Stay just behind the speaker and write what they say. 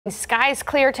Skies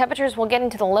clear, temperatures will get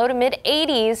into the low to mid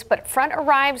 80s, but front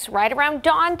arrives right around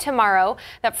dawn tomorrow.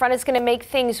 That front is going to make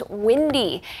things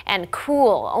windy and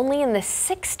cool, only in the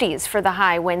 60s for the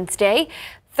high Wednesday.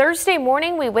 Thursday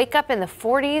morning, we wake up in the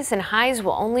 40s and highs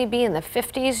will only be in the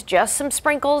 50s. Just some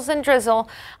sprinkles and drizzle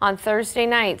on Thursday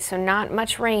night, so not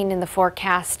much rain in the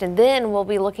forecast. And then we'll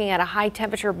be looking at a high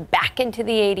temperature back into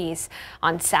the 80s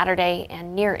on Saturday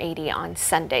and near 80 on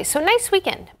Sunday. So nice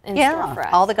weekend in store for us.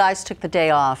 All the guys took the day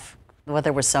off. The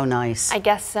weather was so nice. I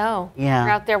guess so. Yeah.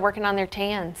 They're out there working on their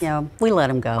tans. Yeah, we let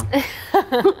them go.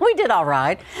 We did all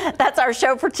right. That's our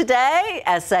show for today.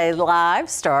 SA Live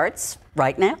starts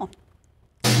right now.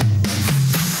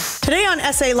 Today on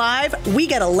SA Live, we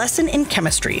get a lesson in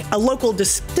chemistry. A local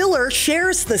distiller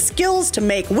shares the skills to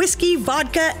make whiskey,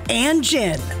 vodka, and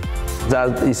gin.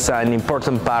 That is an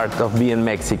important part of being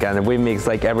Mexican. We mix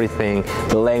like everything,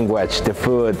 the language, the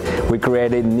food. We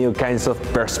created new kinds of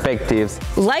perspectives.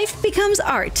 Life Becomes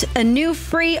Art, a new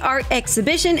free art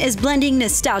exhibition, is blending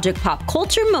nostalgic pop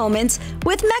culture moments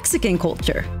with Mexican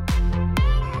culture.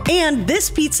 And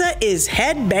this pizza is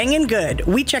head-banging good.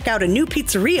 We check out a new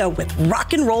pizzeria with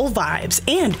rock and roll vibes,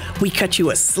 and we cut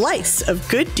you a slice of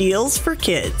good deals for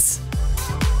kids.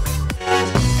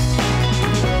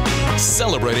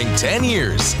 Celebrating 10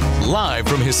 years, live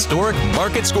from historic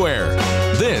Market Square.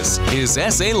 This is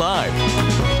SA Live.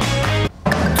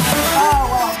 Oh,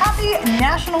 well, happy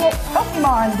National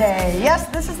Pokemon Day. Yes,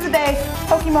 this is the day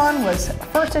Pokemon was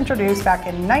first introduced back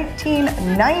in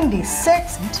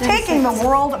 1996, taking the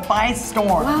world by storm.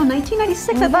 Wow,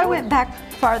 1996. I thought it went back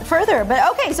further. But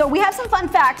okay, so we have some fun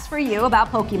facts for you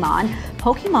about Pokemon.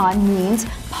 Pokemon means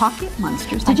pocket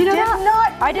monsters. Did you know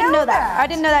that? I didn't know that. I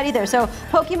didn't know that either. So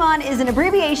Pokemon is an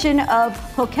abbreviation of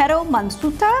Poketo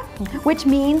Monsuta, which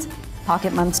means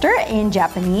pocket monster in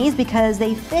Japanese, because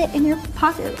they fit in your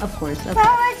pocket, of course. Okay.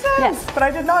 That makes sense. Yes. But I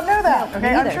did not know that. No,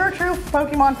 okay, I'm sure true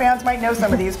Pokemon fans might know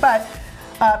some of these, but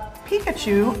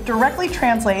Pikachu directly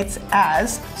translates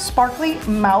as sparkly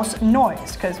mouse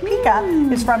noise, because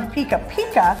Pika is from Pika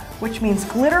Pika, which means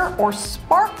glitter or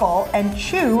sparkle, and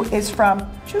Chew is from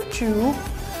choo choo,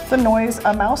 the noise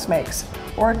a mouse makes,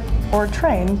 or a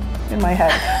train in my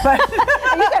head. But you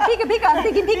said Pika Pika, I'm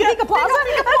thinking Pika Pika Plaza.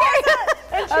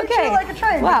 And choo-choo like a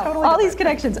train. Wow, totally all different. these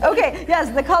connections. Okay, yes,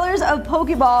 the colors of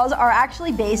Pokeballs are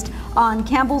actually based on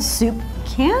Campbell's soup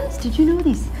cans. Did you know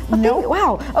these? No.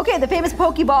 Wow. Okay, the famous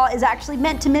Pokeball is actually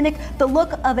meant to mimic the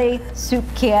look of a soup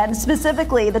can,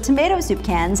 specifically the tomato soup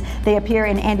cans. They appear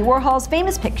in Andy Warhol's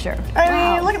famous picture.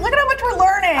 I mean, look at how much we're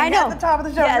learning I know. at the top of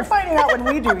the show. Yes. We're finding out when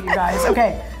we do, you guys.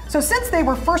 Okay, so since they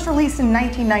were first released in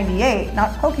 1998,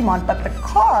 not Pokemon, but the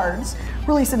cards,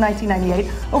 released in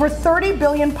 1998, over 30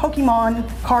 billion Pokemon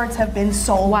cards have been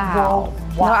sold worldwide.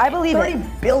 No, I believe 30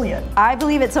 billion. I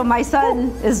believe it. So my son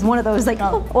is one of those, like,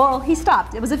 well, he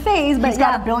stopped. It was a phase, but He's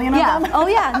got a billion of them? Oh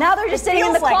yeah, now they're just sitting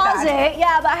in the feels like closet. that.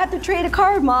 Yeah, but I have to trade a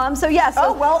card, Mom. So yeah. So,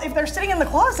 Oh, well, if they're sitting in the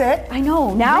closet, I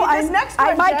know. Now read this next I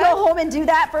one, might Jen. go home and do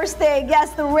that first thing.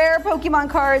 Yes, the rare Pokemon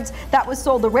cards that was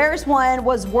sold, the rarest one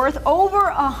was worth over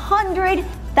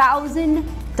 $100,000.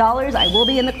 I will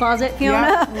be in the closet,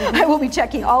 Fiona. Yeah. I will be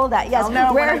checking all of that. Yes. I'll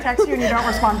know when I text you and you don't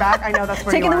respond back. I know that's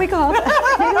where Taking you are. the week off.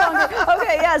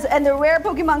 Okay, yes. And the rare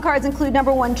Pokemon cards include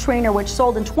 #1 Trainer, which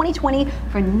sold in 2020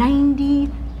 for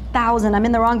 $90,000. I'm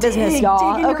in the wrong business,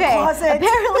 y'all. dig in your closet.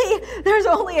 Apparently there's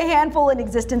only a handful in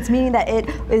existence, meaning that it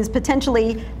is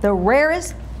potentially the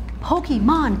rarest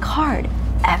Pokemon card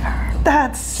ever.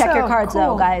 That's Check so your cards cool.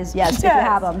 though, guys. Yes, if you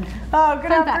have them. Oh, good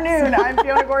Fun afternoon. facts. I'm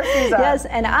Fiona Gorostiza. Yes,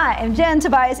 and I am Jen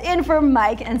Tobias in for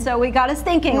Mike. And so we got us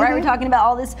thinking, right? We're talking about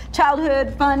all this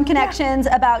childhood fun connections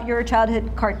about your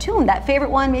childhood cartoon. That favorite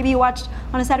one maybe you watched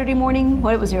on a Saturday morning.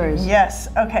 What was yours? Yes.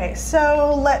 Okay.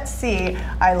 So let's see.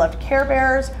 I loved Care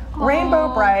Bears,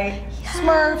 Rainbow Bright,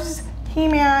 Smurfs,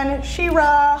 He-Man,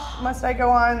 She-Ra. Must I go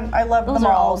on? I love Those them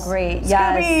are all. all great.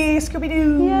 Yes.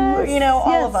 Scooby-Doo. Yes, You know,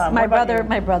 all of them. My What about brother, you?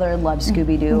 my brother loves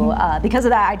Scooby-Doo. Because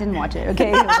of that, I didn't watch it. Okay,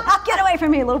 he was like, get away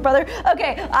from me, little brother.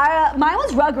 Okay, mine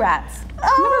was Rugrats.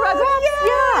 Remember Rugrats?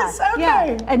 Yes, okay.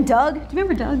 Yeah. And Doug. Do you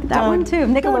remember Doug? That one too.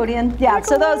 Nickelodeon. Yeah.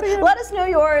 So those. Let us know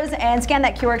yours and scan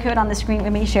that QR code on the screen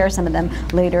with me. Share some of them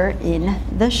later in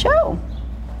the show.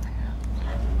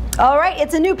 All right,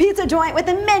 it's a new pizza joint with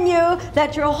a menu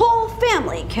that your whole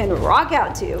family can rock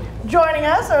out to. Joining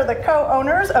us are the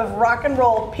co-owners of Rock and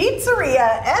Roll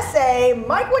Pizzeria SA,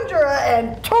 Mike Windura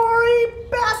and Tori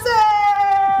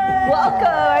Bassett.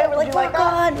 Welcome. We're like, welcome.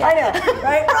 I know,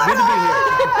 right?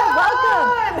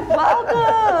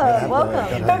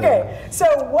 Welcome. Okay, so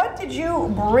what did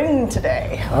you bring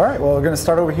today? All right, well, we're going to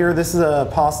start over here. This is a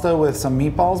pasta with some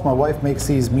meatballs. My wife makes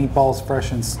these meatballs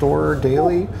fresh in store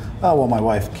daily. Well, my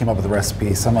wife came up with the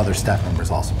recipe. Some other staff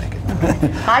members also make it.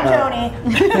 Hi, Joni.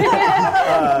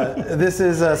 This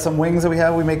is some wings that we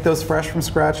have. We make those fresh from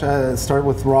scratch. Start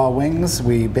with raw wings.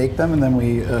 We bake them, and then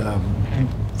we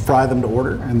fry them to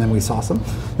order, and then we sauce them.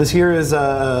 This here is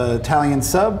Italian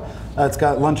sub. It's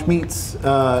got lunch meats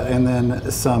and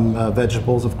then some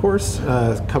vegetables, of course,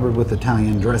 covered with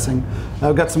Italian dressing.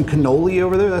 I've got some cannoli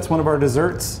over there. That's one of our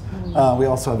desserts. We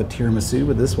also have a tiramisu,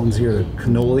 but this one's here,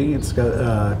 cannoli. It's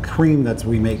got cream that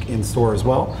we make in store as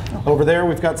well. Over there,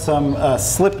 we've got some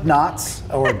slip knots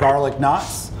or garlic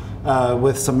knots.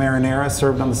 With some marinara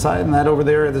served on the side, and that over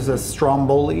there's a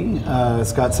stromboli.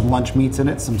 It's got some lunch meats in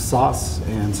it, some sauce,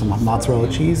 and some mozzarella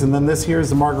cheese. And then this here is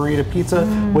the margarita pizza,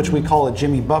 which we call a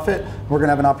Jimmy Buffett. We're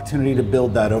gonna have an opportunity to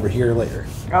build that over here later.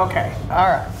 Okay, all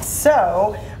right.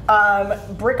 So,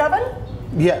 brick oven?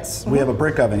 Yes, we have a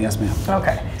brick oven. Yes, ma'am.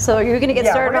 Okay. So you're going to get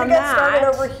started on that. We're going to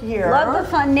get started over here. Love the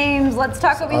fun names. Let's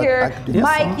talk over here. Yes,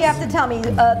 Mike, you have to tell me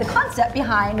the concept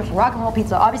behind Rock and Roll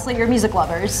Pizza. Obviously, you're music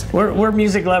lovers. We're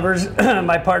music lovers.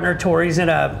 My partner Tori's in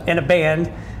a band.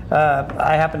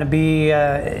 I happen to be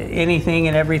anything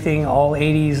and everything, all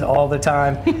 80s, all the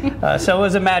time. So it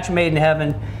was a match made in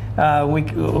heaven. We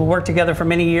worked together for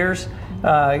many years.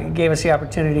 Gave us the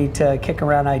opportunity to kick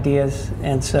around ideas,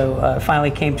 and so finally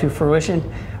came to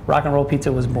fruition. Rock and Roll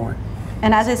Pizza was born.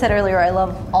 And as I said earlier, I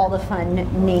love all the fun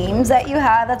names that you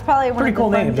have. That's probably one of the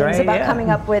cool fun names, things right? about coming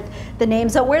up with the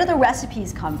names. So where do the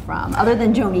recipes come from, other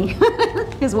than Joni,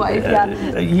 his wife?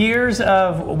 Yeah. Years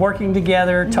of working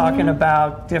together, talking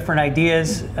about different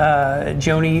ideas.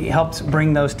 Joni helps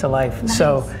bring those to life. Nice.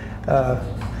 So.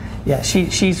 Yeah,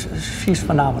 she's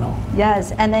phenomenal.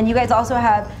 Yes, and then you guys also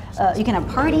have, you can have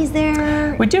parties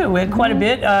there. We do. We had quite a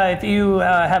bit. If you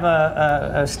have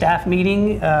a staff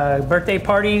meeting, birthday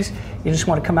parties, you just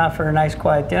want to come out for a nice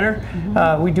quiet dinner,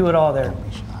 we do it all there.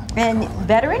 And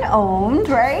veteran owned,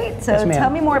 right? So yes,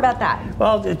 tell me more about that.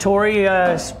 Well, Tori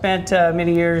spent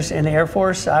many years in the Air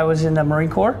Force. I was in the Marine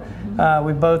Corps.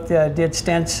 We both did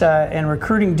stints in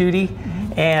recruiting duty.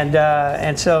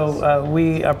 And so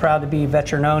we are proud to be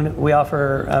veteran-owned. We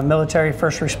offer military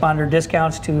first responder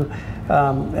discounts to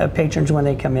patrons when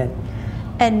they come in.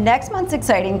 And next month's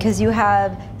exciting because you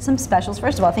have some specials.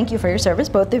 First of all, thank you for your service,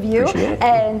 both of you. Appreciate it.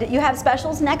 And you have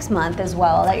specials next month as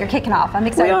well that you're kicking off. I'm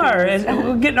excited. We are, and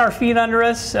we're getting our feet under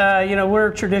us. You know, we're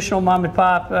a traditional mom and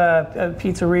pop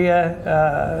pizzeria,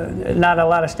 not a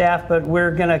lot of staff, but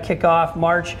we're going to kick off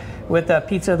March with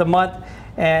Pizza of the Month.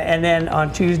 And then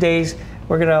on Tuesdays,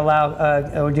 we're going to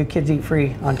allow, we'll do Kids Eat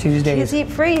Free on Tuesdays. Kids Eat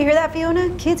Free, you hear that, Fiona?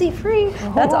 Kids Eat Free.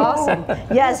 That's awesome.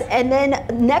 Yes, and then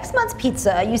next month's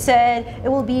pizza, you said it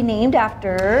will be named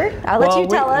after, I'll let you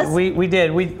tell us. We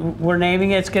did. We're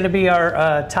naming it. It's going to be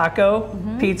our taco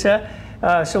pizza.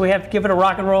 So we have to give it a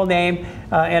rock and roll name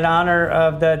in honor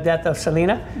of the death of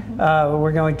Selena.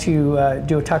 We're going to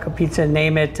do a taco pizza and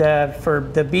name it for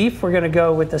the beef. We're going to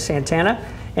go with the Santana.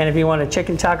 And if you want a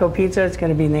chicken taco pizza, it's going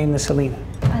to be named the Selena.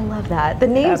 I love that. The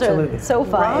names are so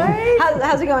fun. Right?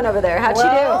 How's it going over there? How'd she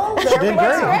do? She did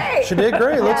great. She did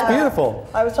great. Looks beautiful.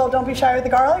 I was told don't be shy with the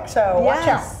garlic, so watch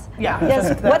out. Yeah.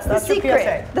 Yes. What's the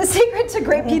secret? The secret to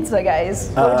great pizza,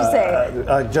 guys. What would you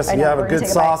say? Just you have a good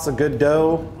sauce, a good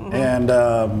dough, and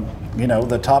you know,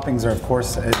 the toppings are, of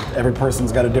course, every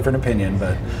person's got a different opinion,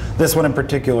 but this one in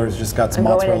particular has just got some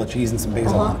mozzarella cheese and some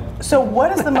basil on it. So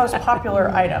what is the most popular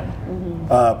item?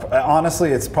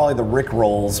 Honestly, it's probably the Rick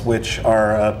Rolls, which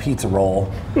are a pizza roll.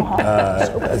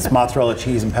 It's mozzarella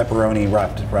cheese and pepperoni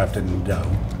wrapped in dough.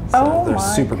 So they're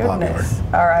super popular.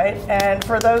 All right, and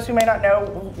for those who may not know,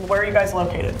 where are you guys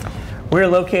located? We're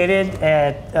located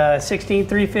at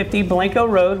 16350 Blanco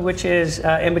Road, which is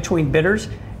in between Bitters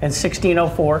and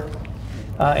 1604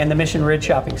 in the Mission Ridge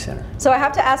Shopping Center. So I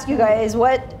have to ask you guys,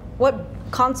 what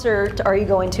concert are you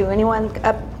going to? Anyone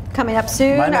coming up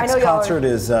soon? My next concert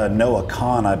is Noah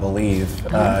Kahn, I believe.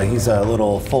 He's a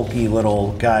little folky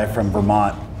little guy from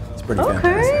Vermont. It's pretty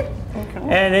fantastic.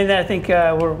 And then I think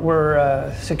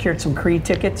we're secured some Creed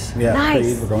tickets. Yeah, nice.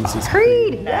 Creed. We're going to see some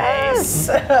Creed. Yes.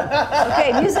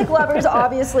 Okay, music lovers,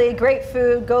 obviously. Great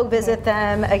food. Go visit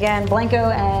them. Again,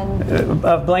 Blanco and...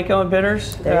 Blanco and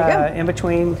Bitters. There you go. In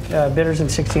between Bitters and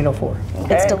 1604.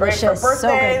 Okay, it's delicious. Great for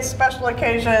birthdays, so special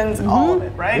occasions, all of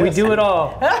it, right? We do it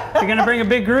all. If you're going to bring a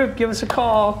big group, give us a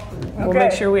call. We'll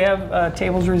make sure we have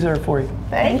tables reserved for you.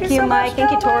 Thank you so Mike. much,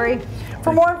 Thank you, Tori.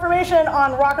 For more information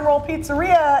on Rock and Roll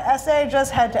Pizzeria SA,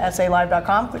 just head to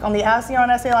salive.com. Click on the As Seen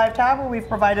on SA Live tab where we've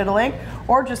provided a link,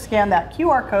 or just scan that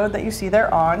QR code that you see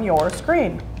there on your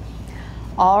screen.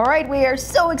 All right, we are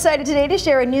so excited today to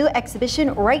share a new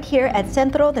exhibition right here at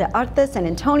Centro de Arte San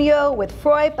Antonio with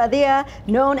Froy Padilla,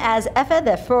 known as Efe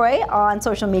de Froy on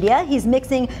social media. He's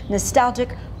mixing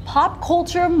nostalgic pop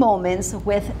culture moments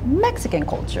with Mexican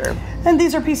culture. And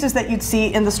these are pieces that you'd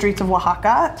see in the streets of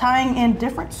Oaxaca, tying in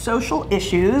different social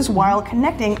issues while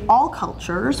connecting all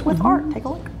cultures with art. Take a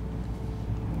look.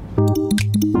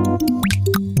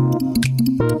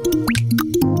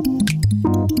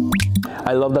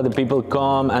 I love that the people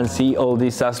come and see all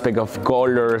this aspect of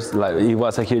colors. Like, it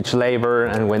was a huge labor,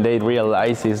 and when they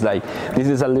realize it's like, this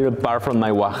is a little part from my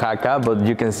Oaxaca, but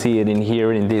you can see it in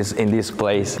here in this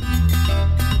place.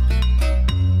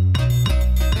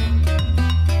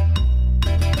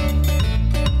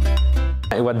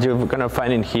 What you're gonna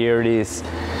find in here is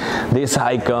these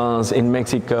icons. In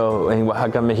Mexico, in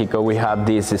Oaxaca, Mexico, we have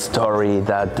this story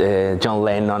that John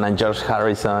Lennon and George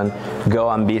Harrison go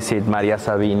and visit Maria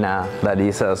Sabina, that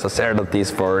is a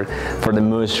sacerdotist for the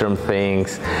mushroom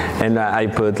things. And I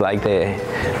put like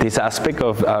this aspect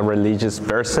of a religious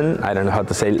person. I don't know how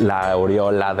to say La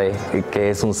Aureola de que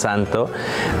es un santo.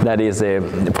 That is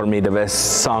for me the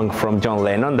best song from John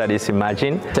Lennon. That is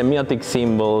Imagine. Semiotic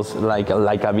symbols like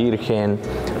a virgin,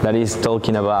 that is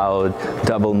talking about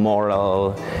double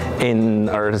moral in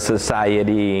our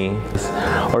society.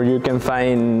 Or you can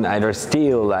find either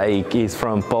steel, like it's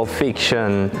from Pulp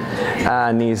Fiction,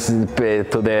 and it's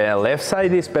to the left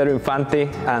side is Pedro Infante,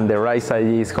 and the right side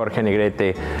is Jorge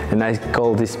Negrete. And I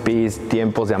call this piece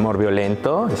Tiempos de Amor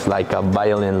Violento. It's like a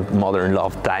violent modern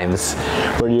love times.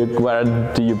 What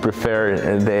do you prefer,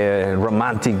 the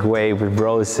romantic way with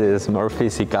roses, more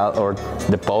physical, or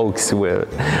the pokes with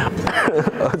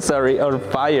sorry, or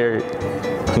fire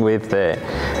with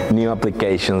new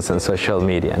applications and social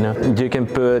media? No? You can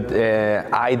put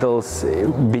idols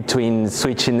between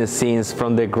switching the scenes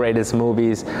from the greatest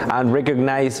movies and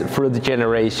recognize through the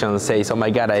generation, says, oh my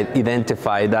God, I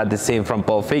identify that the scene from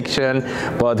Pulp Fiction,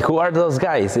 but who are those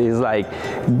guys? It's like,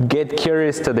 get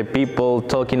curious to the people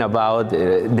talking about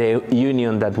the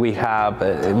union that we have,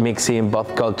 mixing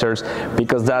both cultures,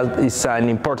 because that is an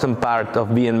important part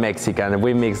of being Mexican.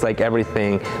 We mix like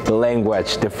everything, the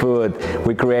language, the food.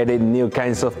 We created new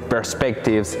kinds of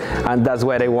perspectives, and that's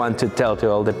what I want to tell to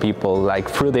all the people, like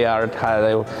through the art,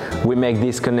 how we make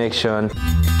this connection.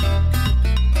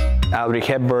 Audrey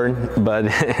Hepburn, but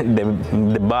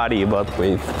the body, but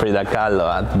with Frida Kahlo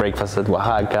at Breakfast at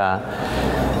Oaxaca.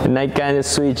 And I kind of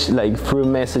switch like through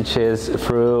messages,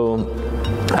 through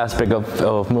aspect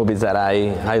of movies that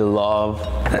I love.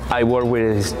 I work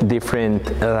with different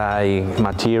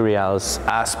materials,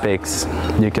 aspects.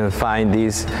 You can find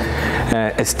these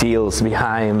steels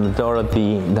behind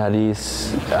Dorothy. That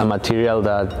is a material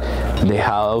that the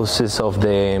houses of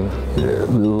the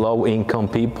low-income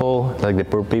people, like the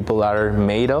poor people, are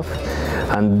made of.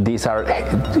 And these are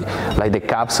like the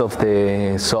cups of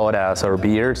the sodas or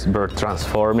beers, but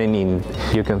transforming in.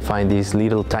 You can find these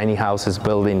little tiny houses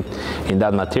built in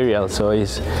that material. So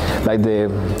it's like the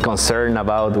concern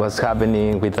about what's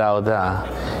happening without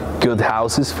good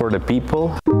houses for the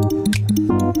people.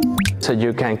 So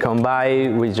you can come by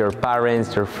with your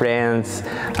parents, your friends,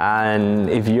 and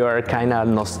if you're kind of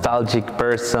nostalgic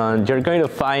person, you're going to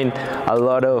find a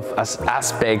lot of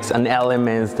aspects and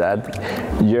elements that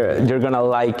you're gonna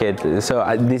like it. So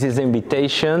this is an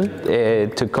invitation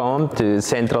to come to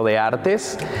Centro de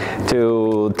Artes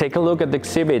to take a look at the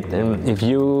exhibit. And if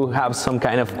you have some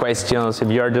kind of questions, if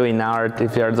you're doing art,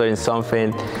 if you're doing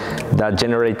something that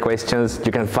generate questions,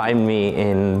 you can find me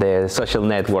in the social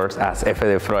networks as Efe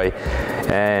de Froy.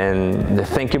 And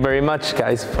thank you very much,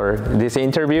 guys, for this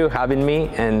interview, having me,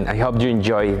 and I hope you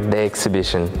enjoy the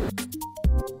exhibition.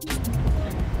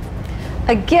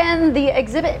 Again, the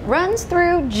exhibit runs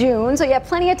through June, so you have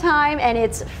plenty of time, and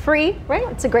it's free, right?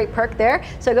 It's a great perk there.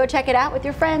 So go check it out with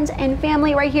your friends and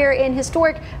family right here in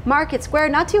historic Market Square,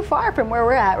 not too far from where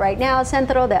we're at right now,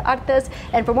 Centro de Artes.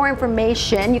 And for more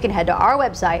information, you can head to our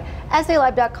website,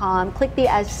 salive.com, click the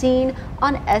As Seen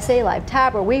on SA Live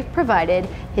tab, where we've provided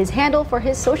his handle for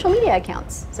his social media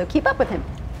accounts. So keep up with him.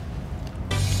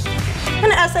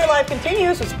 And SA Live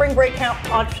continues with spring break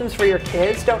camp options for your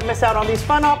kids. Don't miss out on these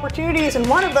fun opportunities, and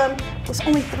one of them was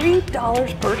only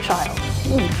 $3 per child.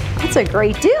 That's a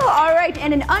great deal. All right,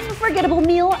 and an unforgettable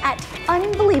meal at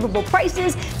unbelievable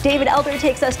prices. David Elder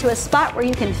takes us to a spot where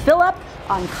you can fill up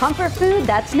on comfort food.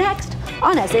 That's next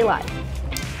on SA Live.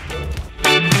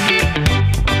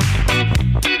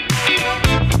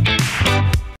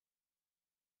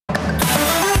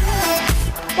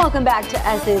 Welcome back to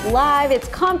SA Live. It's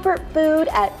comfort food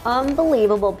at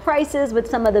unbelievable prices with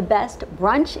some of the best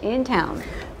brunch in town.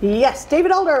 Yes,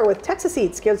 David Elder with Texas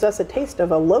Eats gives us a taste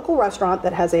of a local restaurant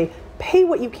that has a pay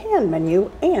what you can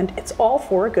menu, and it's all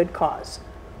for a good cause.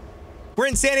 We're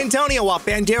in San Antonio off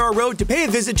Bandera Road to pay a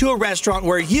visit to a restaurant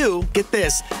where you, get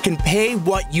this, can pay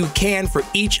what you can for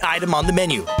each item on the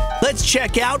menu. Let's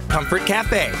check out Comfort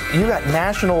Cafe. You got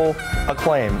national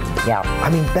acclaim. Yeah. I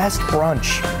mean, best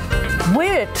brunch.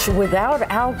 Which, without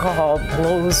alcohol,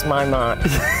 blows my mind.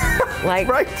 Like,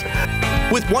 right.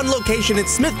 With one location in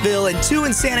Smithville and 2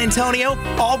 in San Antonio,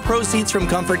 all proceeds from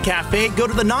Comfort Cafe go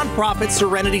to the nonprofit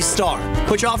Serenity Star,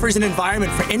 which offers an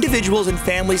environment for individuals and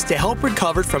families to help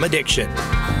recover from addiction.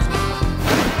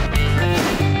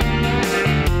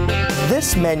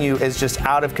 This menu is just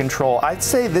out of control. I'd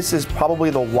say this is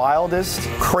probably the wildest,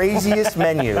 craziest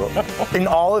menu in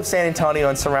all of San Antonio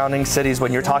and surrounding cities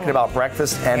when you're talking about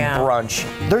breakfast and brunch.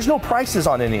 There's no prices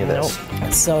on any of this.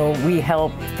 Nope. So we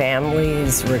help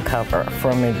families recover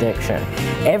from addiction.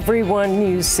 Everyone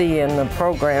you see in the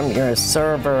program, your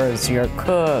servers, your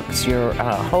cooks, your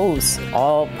hosts,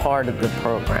 all part of the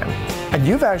program. And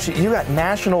you got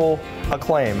national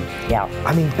acclaim. Yeah.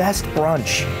 I mean, best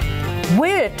brunch.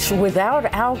 Which, without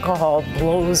alcohol,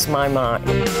 blows my mind.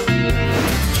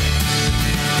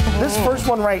 This first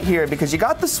one right here, because you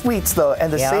got the sweets though,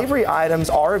 and the savory items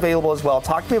are available as well.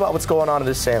 Talk to me about what's going on in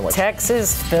this sandwich.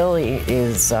 Texas Philly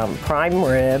is prime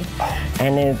rib,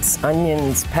 and it's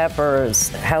onions, peppers,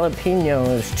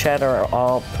 jalapenos, cheddar,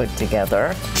 all put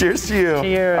together. Cheers to you.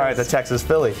 Cheers. All right, the Texas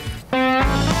Philly.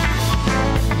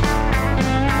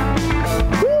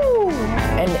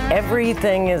 And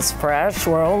everything is fresh.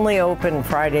 We're only open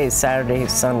Friday, Saturday,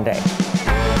 Sunday.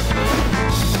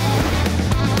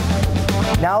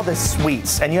 Now the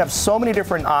sweets, and you have so many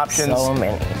different options. So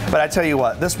many. But I tell you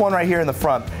what, this one right here in the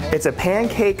front, it's a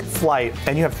pancake flight,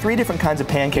 and you have 3 different kinds of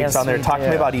pancakes on there. Talk to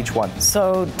me about each one.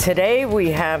 So today we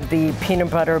have the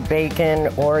peanut butter bacon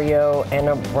Oreo and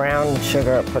a brown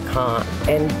sugar pecan.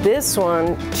 And this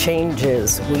one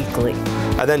changes weekly.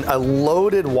 And then a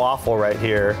loaded waffle right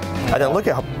here. And then look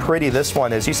at how pretty this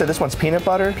one is. You said this one's peanut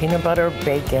butter? Peanut butter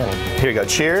bacon. Here you go.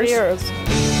 Cheers. Cheers.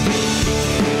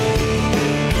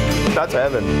 That's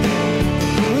heaven.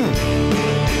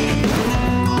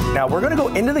 Now we're gonna go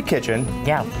into the kitchen.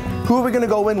 Yeah. Who are we gonna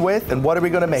go in with, and what are we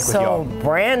gonna make with y'all? So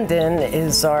Brandon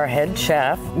is our head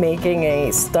chef making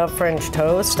a stuffed French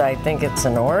toast. I think it's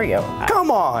an Oreo.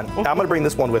 Come on. I'm gonna bring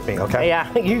this one with me, okay?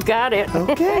 Yeah, you got it.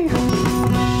 Okay.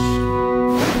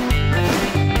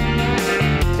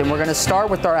 And we're going to start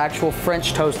with our actual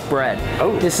French toast bread.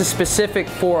 Oh. This is specific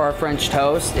for our French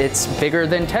toast. It's bigger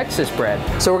than Texas bread.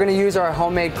 So we're going to use our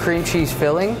homemade cream cheese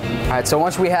filling. All right, so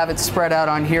once we have it spread out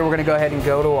on here, we're going to go ahead and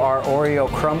go to our Oreo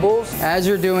crumbles. As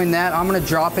you're doing that, I'm going to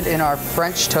drop it in our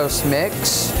French toast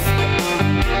mix.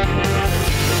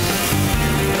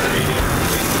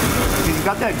 You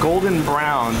got that golden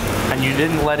brown, and you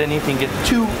didn't let anything get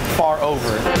too far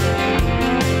over it.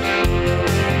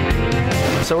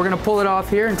 So we're gonna pull it off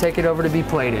here and take it over to be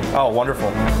plated. Oh,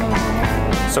 wonderful.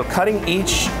 So cutting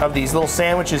each of these little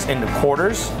sandwiches into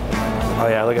quarters. Oh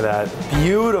yeah, look at that.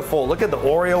 Beautiful. Look at the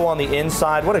Oreo on the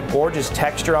inside. What a gorgeous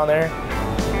texture on there.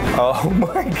 Oh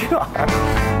my God.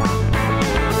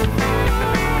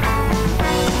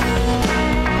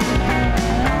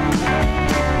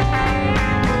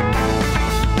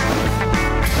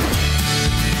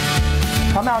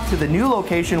 Come out to the new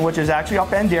location, which is actually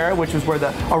off Bandera, which is where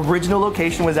the original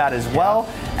location was at as well.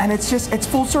 And it's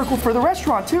full circle for the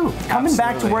restaurant too. Coming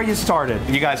back to where you started.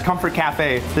 You guys, Comfort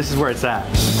Cafe, this is where it's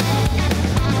at.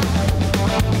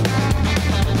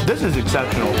 This is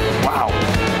exceptional. Wow.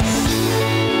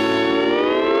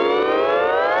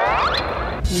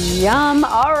 Yum.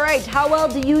 All right. How well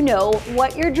do you know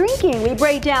what you're drinking? We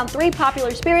break down 3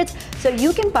 popular spirits so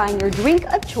you can find your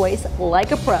drink of choice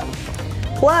like a pro.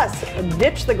 Plus,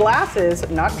 ditch the glasses,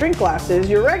 not drink glasses,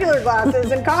 your regular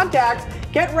glasses and contacts.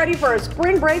 Get ready for a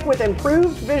spring break with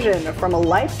improved vision from a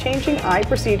life-changing eye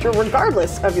procedure.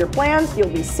 Regardless of your plans, you'll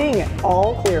be seeing it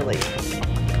all clearly.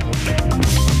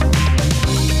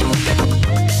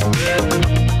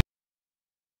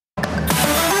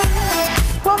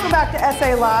 Welcome back to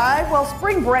SA Live. Well,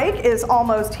 spring break is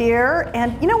almost here,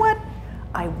 and you know what?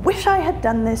 I wish I had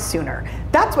done this sooner.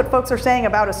 That's what folks are saying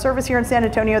about a service here in San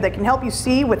Antonio that can help you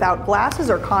see without glasses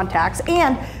or contacts.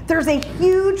 And there's a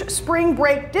huge spring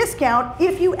break discount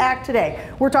if you act today.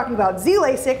 We're talking about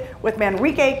Z-LASIK with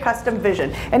Manrique Custom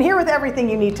Vision. And here with everything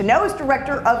you need to know is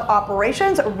Director of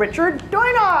Operations, Richard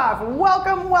Doinoff.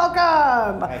 Welcome,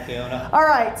 welcome. Hi, Fiona. All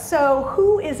right, so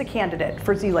who is a candidate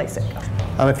for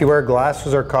Z-LASIK? If you wear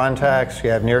glasses or contacts, you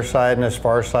have nearsightedness,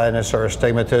 farsightedness, or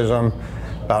astigmatism,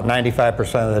 about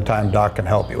 95% of the time, Doc can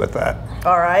help you with that.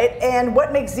 All right, and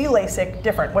what makes Z-LASIK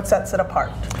different? What sets it apart?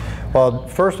 Well,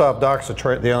 first off, Doc's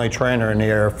the only trainer in the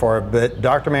area for it, but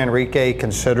Dr. Manrique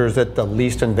considers it the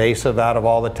least invasive out of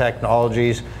all the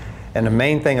technologies. And the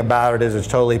main thing about it is it's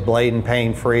totally blade and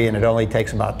pain free, and it only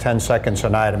takes about 10 seconds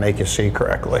an eye to make you see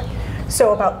correctly.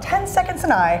 So about 10 seconds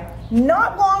an eye,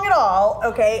 not long at all,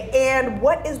 okay? And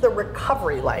what is the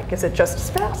recovery like? Is it just as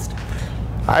fast?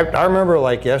 I remember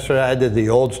like yesterday I did the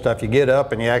old stuff. You get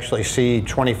up and you actually see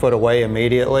 20 foot away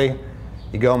immediately.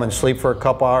 You go home and sleep for a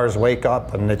couple hours, wake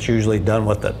up, and it's usually done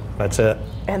with it. That's it.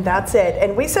 And that's it.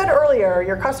 And we said earlier,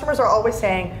 your customers are always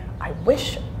saying, I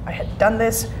wish I had done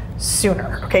this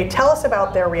sooner. Okay, tell us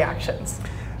about their reactions.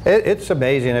 It's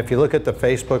amazing. If you look at the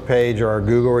Facebook page or our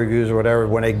Google reviews or whatever,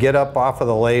 when they get up off of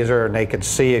the laser and they can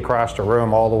see across the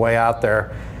room all the way out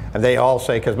there, and they all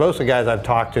say, because most of the guys I've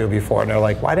talked to before, and they're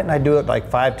like, why didn't I do it like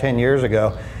 5, 10 years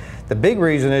ago? The big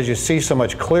reason is you see so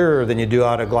much clearer than you do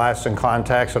out of glasses and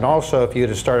contacts, and also if you'd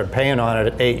have started paying on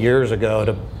it 8 years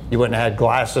ago, you wouldn't have had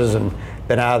glasses and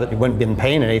been out of it, you wouldn't have been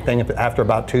paying anything after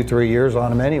about 2, 3 years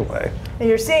on them anyway. And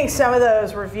you're seeing some of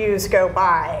those reviews go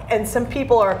by, and some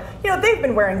people are, they've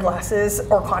been wearing glasses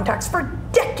or contacts for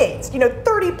decades,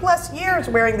 30 plus years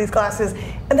wearing these glasses,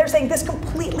 and they're saying this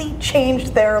completely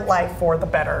changed their life for the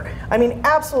better. I mean,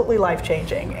 absolutely life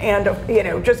changing. And,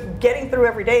 just getting through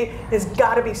every day has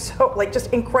got to be so,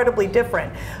 just incredibly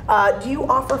different. Do you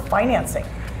offer financing?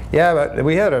 Yeah, but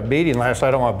we had a meeting last night.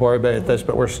 I don't want to bore everybody with this,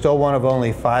 but we're still one of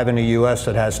only 5 in the U.S.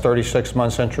 that has 36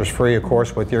 months interest free, of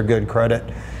course, with your good credit.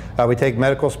 We take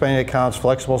medical spending accounts,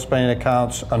 flexible spending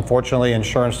accounts. Unfortunately,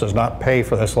 insurance does not pay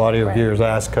for this. A lot of your viewers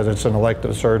ask because it's an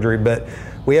elective surgery, but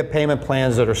we have payment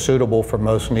plans that are suitable for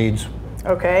most needs.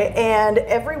 Okay, and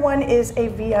everyone is a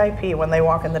VIP when they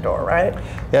walk in the door, right?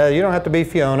 Yeah, you don't have to be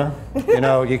Fiona.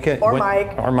 You can. Or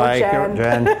Mike. Or Mike. Or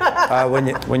Jen.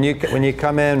 When you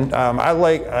come in,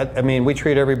 I mean, we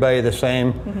treat everybody the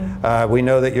same. Mm-hmm. We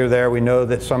know that you're there. We know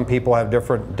that some people have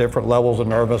different levels of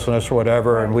nervousness or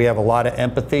whatever, and we have a lot of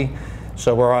empathy.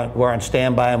 So we're on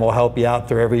standby and we'll help you out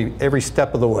through every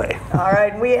step of the way. All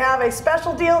right, we have a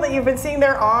special deal that you've been seeing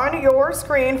there on your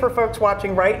screen for folks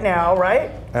watching right now,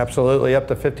 right? Absolutely, up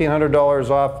to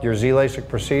 $1,500 off your Z-LASIK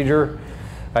procedure.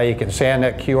 You can scan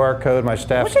that QR code. My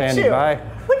staff's standing by.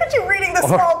 Look at you reading the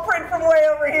small print from way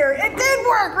over here. It did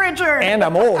work, Richard. And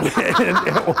I'm old.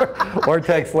 or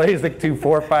text LASIK to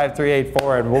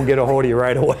 45384 and we'll get a hold of you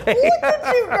right away. Look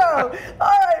at you go. All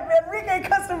right, Manrique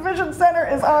Custom Vision Center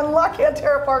is on La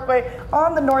Cantera Parkway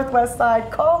on the northwest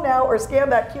side. Call now or scan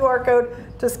that QR code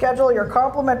to schedule your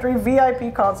complimentary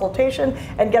VIP consultation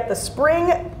and get the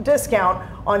spring discount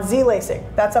on Z-LASIK.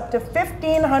 That's up to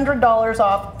 $1,500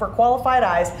 off for qualified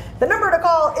eyes. The number to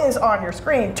call is on your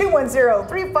screen,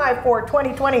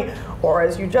 210-354-2020, or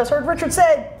as you just heard Richard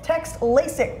say, text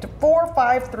LASIK to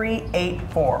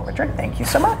 45384. Richard, thank you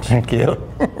so much. Thank you.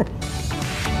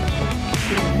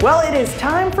 Well, it is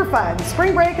time for fun.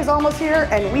 Spring break is almost here,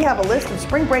 and we have a list of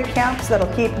spring break camps that'll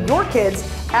keep your kids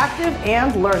active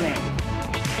and learning.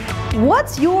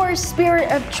 What's your spirit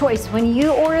of choice when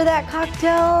you order that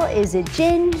cocktail? Is it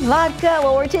gin, vodka?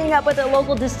 Well, we're teaming up with a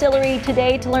local distillery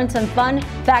today to learn some fun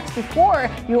facts before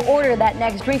you order that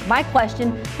next drink. My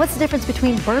question, what's the difference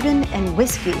between bourbon and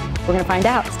whiskey? We're going to find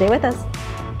out. Stay with us.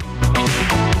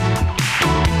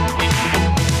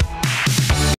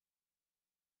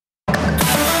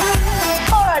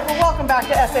 Welcome back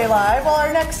to SA Live. Well,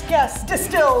 our next guest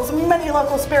distills many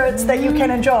local spirits that you can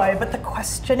enjoy, but the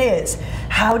question is,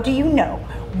 how do you know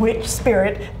which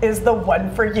spirit is the one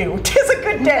for you? 'Tis a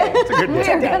good day. It's a good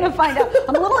day. We're going to find out.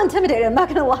 I'm a little intimidated, I'm not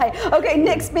going to lie. Okay,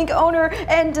 Nick Spink, owner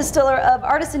and distiller of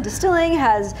Artisan Distilling,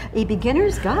 has a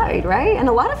beginner's guide, right? And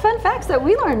a lot of fun facts that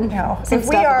we learned. No, if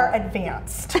we are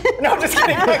advanced. No, just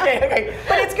kidding. Okay.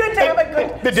 But it's good to have a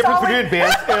good, the difference between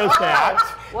advanced is that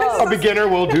a beginner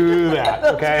will do that,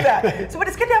 okay? So, but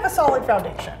it's good to have a solid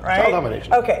foundation, right? Solid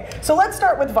foundation. Okay, so let's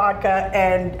start with vodka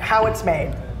and how it's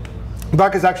made.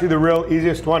 Vodka is actually the real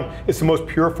easiest one. It's the most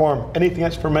pure form. Anything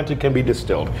that's fermented can be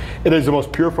distilled. It is the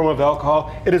most pure form of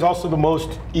alcohol. It is also the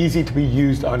most easy to be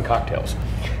used on cocktails.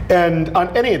 And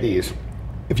on any of these,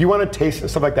 if you want to taste and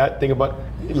stuff like that, think about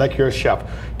like you're a chef.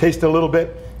 Taste a little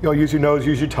bit, use your nose,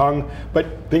 use your tongue, but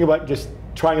think about just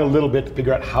trying a little bit to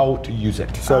figure out how to use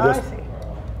it. So just,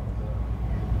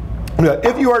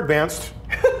 if you are advanced,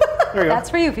 there you go. That's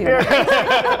for you, Fiona.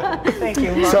 Thank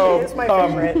you. So It's my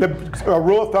favorite. the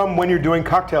rule of thumb when you're doing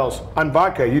cocktails on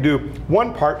vodka, you do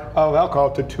 1 part of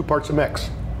alcohol to 2 parts of mix.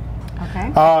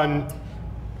 Okay. On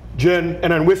gin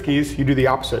and on whiskeys, you do the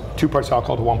opposite, 2 parts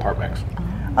alcohol to 1 part mix.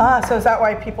 So is that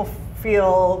why people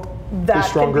feel that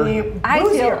stronger. can be I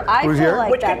boozier? feel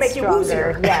like which that's could make you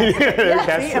stronger. woozier. Yes.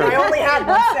 That's See, true. and I only had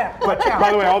 1 sip. But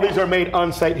by the way, all these are made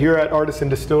on site here at Artisan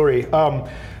Distillery.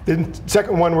 The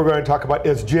second one we're going to talk about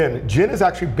is gin. Gin is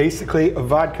actually basically a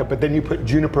vodka, but then you put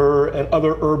juniper and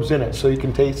other herbs in it, so you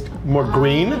can taste more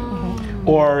green,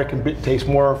 or it can taste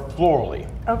more florally.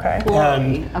 Okay.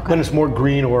 And when it's more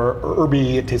green or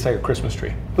herby, it tastes like a Christmas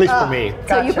tree. At least for me.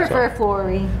 So you prefer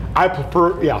flowery? I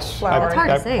prefer, yes. Flowery. It's hard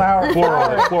to say.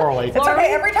 Florally. It's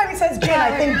okay. Every time he says gin,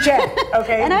 I think gin.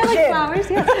 Okay. And I like gin. flowers,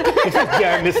 yes. This is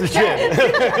gin, this is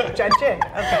gin. Gin.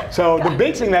 Okay. So the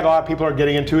big thing that a lot of people are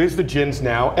getting into is the gins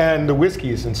now and the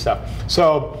whiskeys and stuff.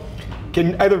 So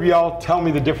can either of y'all tell me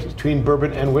the difference between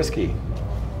bourbon and whiskey?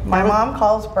 My mom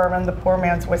calls bourbon the poor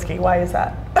man's whiskey. Why is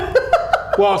that?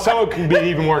 Well, some of it can be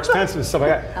even more expensive and stuff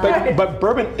like that. But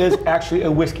bourbon is actually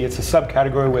a whiskey. It's a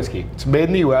subcategory of whiskey. It's made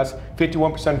in the U.S.,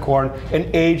 51% corn,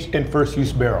 and aged in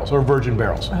first-use barrels or virgin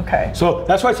barrels. Okay. So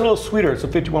that's why it's a little sweeter. It's a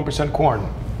 51% corn.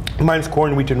 Mine's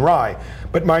corn, wheat, and rye,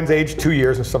 but mine's aged 2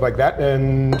 years and stuff like that.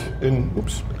 And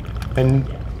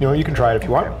you can try it if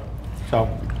you want. So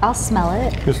I'll smell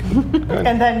it.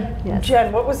 And then,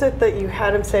 Jen, what was it that you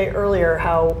had him say earlier?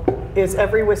 How is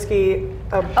every whiskey?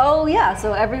 Oh yeah,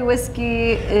 so every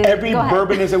whiskey is... Every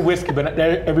bourbon is a whiskey, but not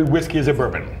every whiskey is a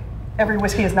bourbon. Every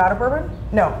whiskey is not a bourbon?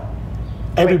 No.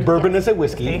 Every bourbon is a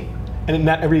whiskey, and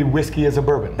not every whiskey is a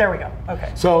bourbon. There we go.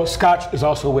 Okay. So Scotch is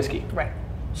also a whiskey. Right.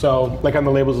 So like on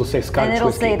the labels, it'll say Scotch And it'll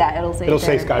whiskey. say that. It'll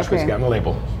say Scotch whiskey on the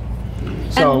label.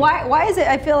 So, and why is it?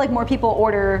 I feel like more people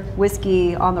order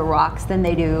whiskey on the rocks than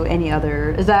they do any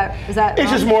other. Is that?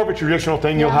 It's just more of a traditional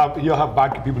thing. Yeah. You'll have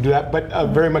vodka people do that, but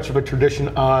very much of a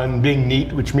tradition on being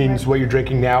neat, which means what you're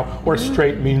drinking now, or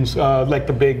straight means like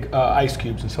the big ice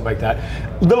cubes and stuff like that.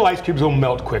 Little ice cubes will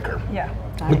melt quicker. Yeah.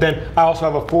 But then I also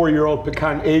have a 4-year-old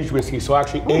pecan aged whiskey, so I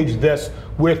actually aged this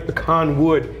with pecan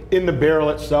wood in the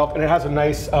barrel itself, and it has a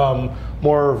nice,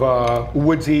 more of a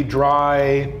woodsy,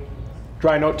 dry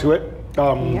note to it.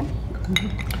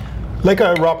 Like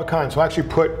a raw pecan, so I actually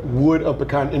put wood of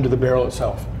pecan into the barrel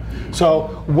itself.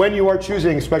 So when you are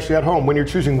choosing, especially at home, when you're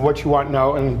choosing what you want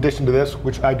now, in addition to this,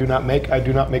 which I do not make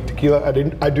tequila,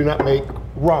 I do not make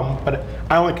rum, but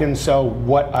I only can sell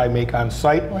what I make on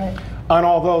site. Right. On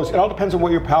all those, it all depends on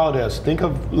what your palate is. Think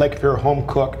of like if you're a home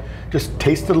cook, just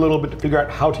taste it a little bit to figure out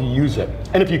how to use it.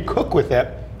 And if you cook with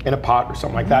it in a pot or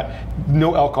something like that,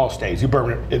 no alcohol stays. You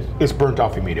burn it, it's burnt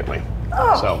off immediately.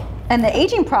 Oh. So. And the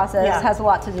aging process has a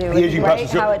lot to do with The aging right?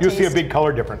 process, how it you'll see a tastes. big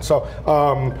color difference. So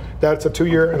that's a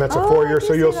 2-year and that's a 4-year.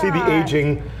 So you'll see the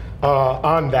aging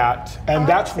on that. And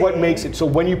that's what makes it. So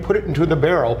when you put it into the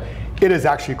barrel, it is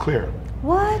actually clear.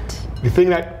 What? The thing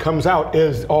that comes out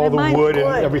is all the wood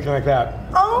and everything like that.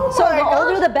 Oh so the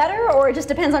older the better, or it just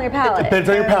depends on your palate? It depends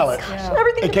on your palate.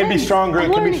 Everything It can be depends. stronger,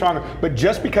 I'm it can be learning. stronger. But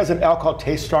just because an alcohol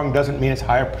tastes strong doesn't mean it's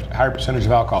higher percentage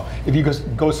of alcohol. If you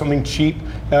go something cheap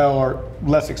or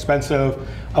less expensive,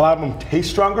 a lot of them taste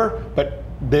stronger, but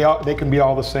they can be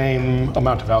all the same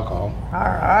amount of alcohol. All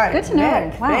right. Good to know.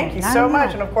 Nick, Wow. thank you Now so I know.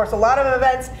 much. And of course, a lot of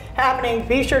events happening.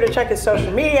 Be sure to check his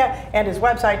social media and his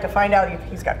website to find out.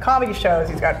 He's got comedy shows,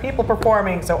 he's got people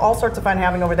performing, so all sorts of fun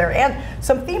happening over there, and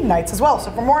some theme nights as well. So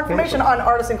for more information on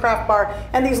Artisan Craft Bar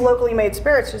and these locally made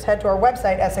spirits, just head to our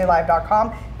website,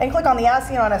 salive.com, and click on the As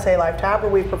Seen on SA Live tab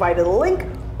where we've provided a link,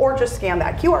 or just scan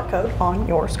that QR code on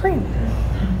your screen.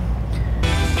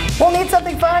 We'll need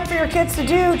something fun for your kids to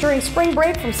do during spring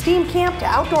break, from STEAM camp to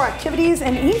outdoor activities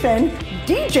and even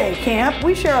DJ camp.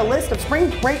 We share a list of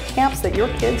spring break camps that your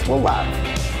kids will love.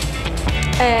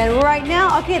 And right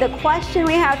now, okay, the question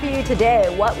we have for you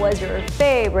today, what was your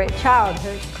favorite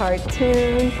childhood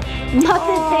cartoon?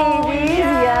 Muppet Babies,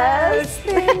 yes.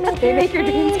 They make your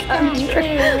dreams come true.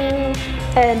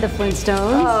 And the Flintstones.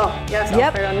 Oh, yes,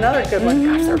 yep. Another good one.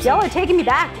 Gosh, y'all are taking me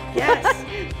back. Yes.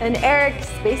 And Eric,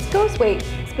 Space Ghost? Wait,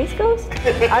 Space Ghost?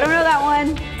 I don't know that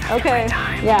one. Okay.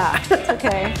 Yeah, it's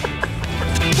okay.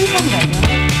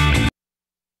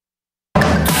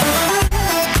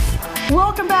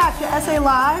 Welcome back back to SA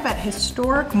Live at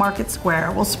historic Market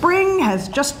Square. Well, spring has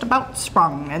just about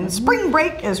sprung, and spring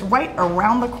break is right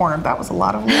around the corner. That was a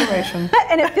lot of alliteration.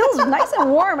 And it feels nice and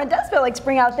warm. It does feel like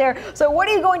spring out there. So what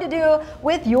are you going to do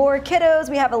with your kiddos?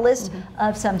 We have a list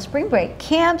of some spring break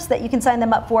camps that you can sign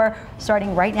them up for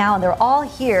starting right now, and they're all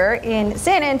here in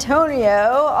San Antonio.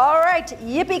 All right,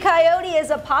 Yippee Coyote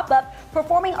is a pop-up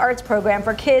performing arts program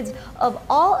for kids of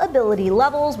all ability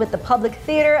levels with the Public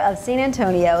Theater of San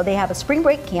Antonio. They have a spring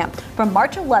break camp from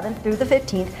March 11th through the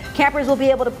 15th. Campers will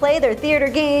be able to play their theater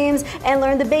games and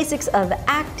learn the basics of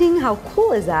acting. How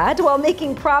cool is that? While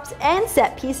making props and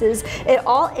set pieces. It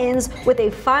all ends with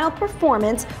a final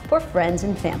performance for friends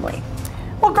and family.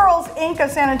 Well, Girls Inc. of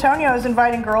San Antonio is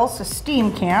inviting girls to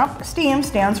STEAM Camp. STEAM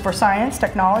stands for Science,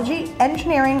 Technology,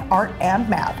 Engineering, Art, and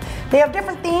Math. They have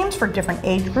different themes for different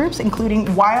age groups,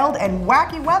 including wild and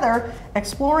wacky weather,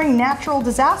 exploring natural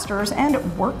disasters,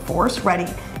 and workforce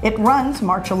ready. It runs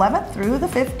March 11th through the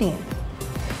 15th.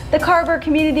 The Carver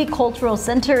Community Cultural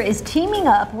Center is teaming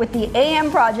up with the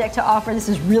AM Project to offer, this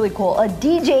is really cool, a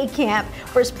DJ camp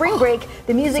for spring break.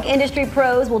 The music industry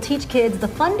pros will teach kids the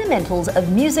fundamentals of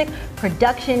music,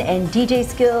 production, and DJ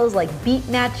skills like beat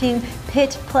matching,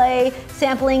 pitch play,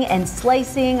 sampling, and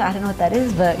slicing. I don't know what that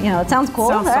is, but you know, it sounds cool.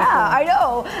 Sounds so cool. I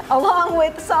know. Along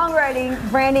with songwriting,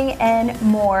 branding, and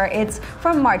more. It's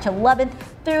from March 11th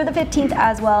through the 15th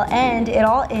as well, and it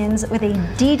all ends with a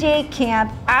DJ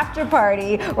camp after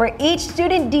party where each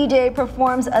student DJ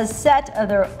performs a set of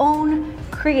their own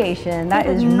creation. That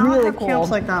is really cool. Camps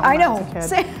like that I know.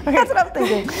 As a kid. That's what I'm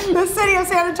thinking. The city of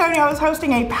San Antonio is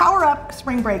hosting a Power Up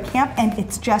spring break camp, and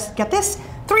it's just, get this,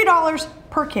 $3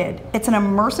 per kid. It's an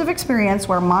immersive experience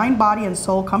where mind, body, and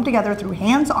soul come together through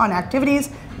hands-on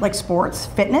activities like sports,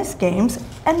 fitness, games,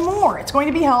 and more. It's going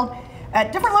to be held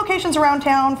at different locations around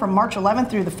town from March 11th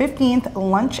through the 15th.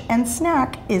 Lunch and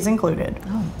snack is included.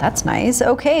 Oh, that's nice.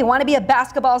 Okay, want to be a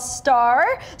basketball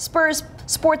star? Spurs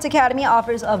Sports Academy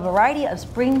offers a variety of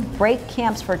spring break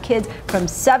camps for kids from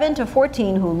 7 to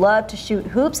 14 who love to shoot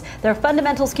hoops. Their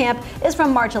fundamentals camp is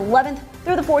from March 11th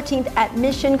through the 14th at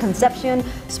Mission Conception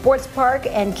Sports Park,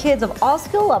 and kids of all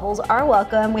skill levels are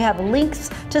welcome. We have links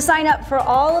to sign up for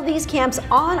all of these camps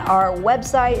on our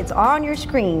website. It's on your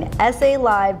screen,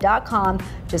 salive.com.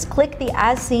 Just click the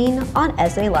As Seen on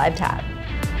SA Live tab.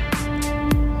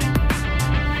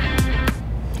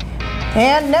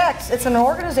 And next, it's an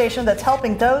organization that's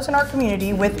helping those in our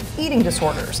community with eating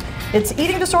disorders. It's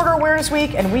Eating Disorder Awareness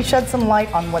Week, and we shed some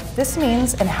light on what this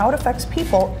means and how it affects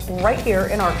people right here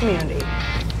in our community.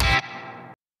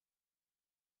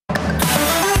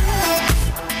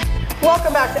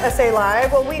 Welcome back to SA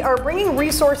Live. Well, we are bringing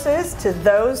resources to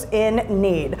those in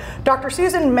need. Dr.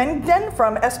 Susan Mengden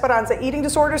from Esperanza Eating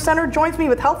Disorders Center joins me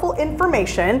with helpful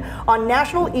information on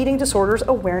National Eating Disorders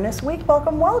Awareness Week.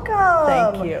 Welcome, welcome.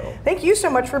 Thank you. Thank you so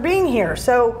much for being here.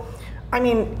 So, I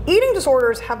mean, eating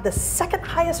disorders have the second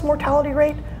highest mortality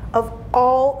rate of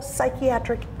all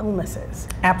psychiatric illnesses.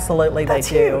 Absolutely, That's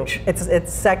they do. Huge.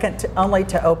 It's second only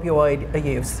to opioid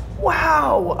use.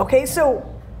 Wow. Okay, so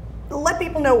let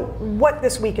people know what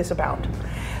this week is about.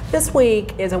 This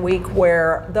week is a week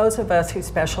where those of us who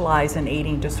specialize in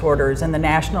eating disorders and the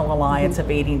National Alliance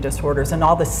of Eating Disorders and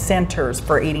all the centers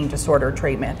for eating disorder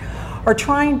treatment are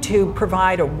trying to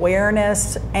provide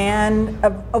awareness and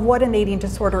of what an eating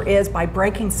disorder is by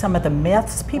breaking some of the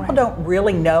myths. People don't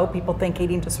really know. People think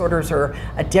eating disorders are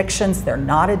addictions. They're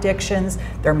not addictions.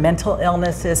 They're mental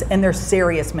illnesses, and they're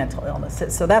serious mental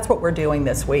illnesses. So that's what we're doing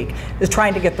this week, is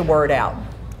trying to get the word out.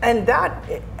 And that,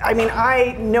 I mean,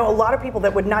 I know a lot of people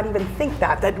that would not even think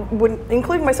that would,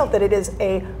 including myself, that it is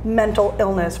a mental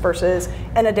illness versus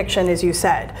an addiction, as you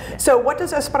said. So what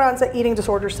does Esperanza Eating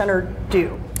Disorders Center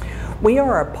do? We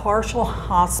are a partial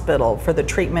hospital for the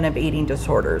treatment of eating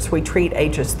disorders. We treat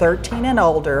ages 13 and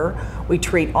older. We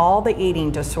treat all the eating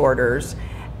disorders,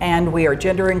 and we are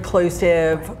gender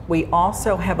inclusive. We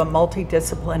also have a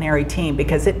multidisciplinary team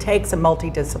because it takes a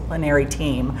multidisciplinary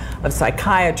team of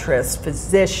psychiatrists,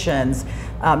 physicians,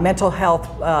 mental health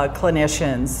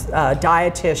clinicians,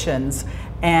 dietitians,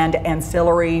 and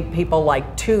ancillary people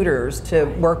like tutors to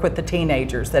work with the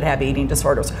teenagers that have eating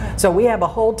disorders. So we have a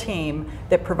whole team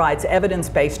that provides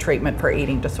evidence-based treatment for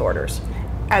eating disorders.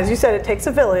 As you said, it takes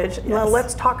a village. Yes. Now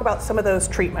let's talk about some of those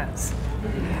treatments.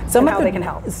 How they can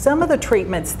help. Some of the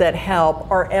treatments that help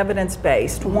are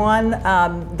evidence-based. One,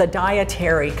 the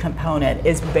dietary component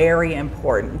is very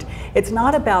important. It's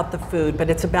not about the food, but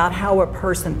it's about how a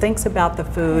person thinks about the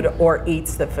food or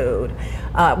eats the food,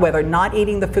 whether not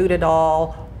eating the food at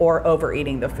all or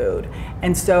overeating the food.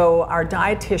 And so our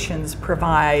dietitians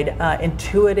provide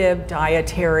intuitive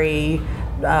dietary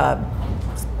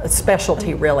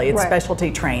specialty, really. It's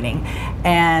specialty training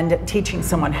and teaching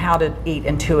someone how to eat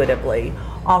intuitively.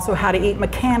 Also how to eat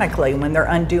mechanically when they're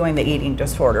undoing the eating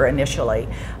disorder initially.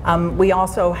 We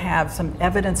also have some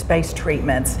evidence-based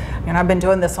treatments, and I've been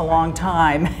doing this a long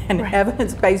time, and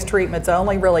evidence-based treatments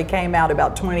only really came out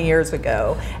about 20 years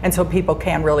ago, and so people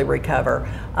can really recover.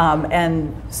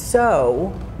 And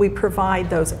so we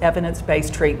provide those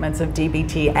evidence-based treatments of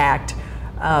DBT ACT,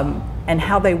 and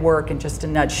how they work in just a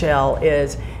nutshell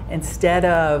is instead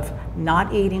of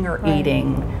not eating or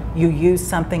eating, you use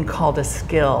something called a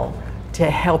skill to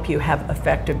help you have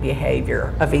effective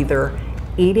behavior of either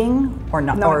eating or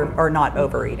not, or not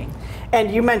overeating. And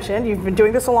you mentioned you've been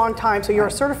doing this a long time, so you're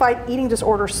a certified eating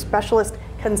disorder specialist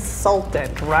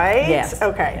consultant, right? Yes.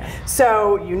 Okay. Yes.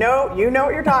 So you know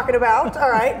what you're talking about, all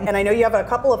right? And I know you have a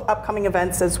couple of upcoming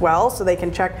events as well, so they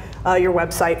can check your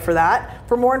website for that.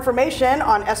 For more information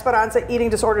on Esperanza Eating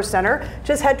Disorder Center,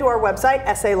 just head to our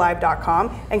website,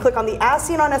 salive.com, and click on the As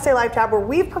Seen on SA Live tab, where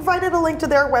we've provided a link to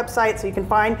their website, so you can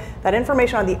find that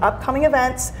information on the upcoming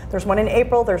events. There's one in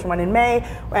April, there's one in May,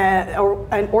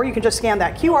 or you can just scan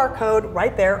that QR code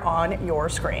right there on your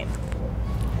screen.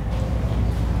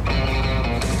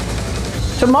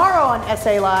 Tomorrow on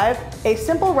SA Live, a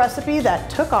simple recipe that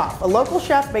took off. A local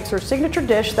chef makes her signature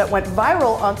dish that went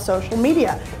viral on social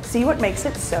media. See what makes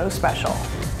it so special.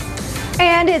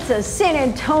 And it's a San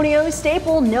Antonio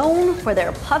staple known for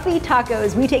their puffy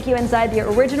tacos. We take you inside the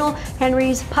original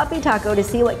Henry's Puffy Taco to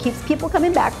see what keeps people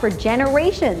coming back for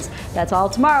generations. That's all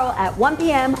tomorrow at 1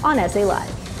 p.m. on SA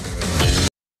Live.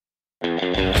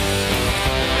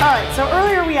 All right, so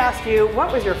earlier we asked you,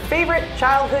 what was your favorite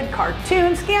childhood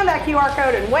cartoon? Scan that QR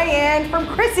code and weigh in from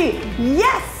Chrissy.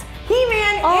 Yes,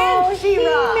 He-Man and She-Ra.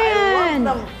 I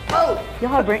love them both.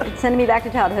 Y'all are sending me back to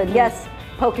childhood. Yes,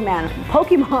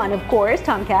 Pokemon, of course.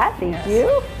 Tomcat, thank you.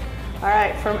 All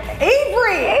right, from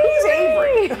Avery. Who's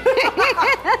Avery?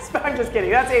 I'm just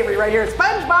kidding. That's Avery right here.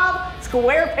 SpongeBob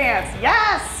SquarePants.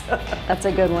 Yes. That's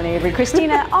a good one, Avery.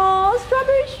 Christina, oh,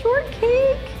 strawberry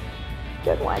shortcake.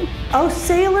 Good one. Oh,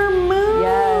 Sailor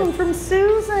Moon from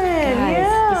Susan. Guys,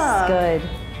 this is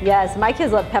good. Yes, my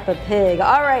kids love Peppa Pig.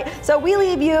 All right, so we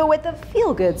leave you with a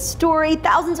feel-good story.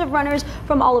 Thousands of runners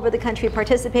from all over the country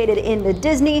participated in the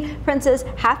Disney Princess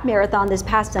Half Marathon this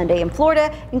past Sunday in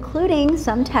Florida, including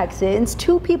some Texans.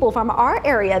 2 people from our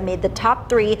area made the top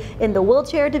 3 in the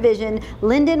wheelchair division.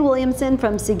 Lyndon Williamson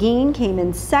from Seguin came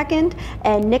in 2nd,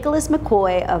 and Nicholas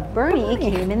McCoy of Bernie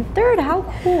came in 3rd. How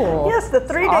cool. Yes, the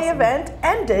 3-day event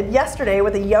ended yesterday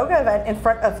with a yoga event in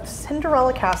front of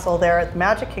Cinderella Castle there at the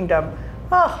Magic Kingdom.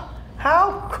 Oh,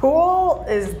 how cool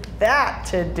is that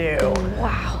to do?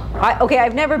 Wow. Okay,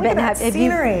 I've never been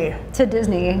to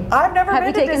Disney. I've never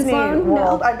been to Disney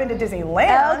World. No. I've been to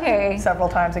Disneyland several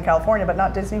times in California, but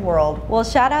not Disney World. Well,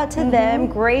 shout out to them.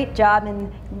 Great job in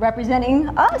representing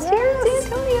us here in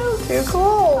San Antonio. Too cool.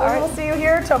 All right. We'll see you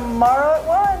here tomorrow at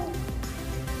 1.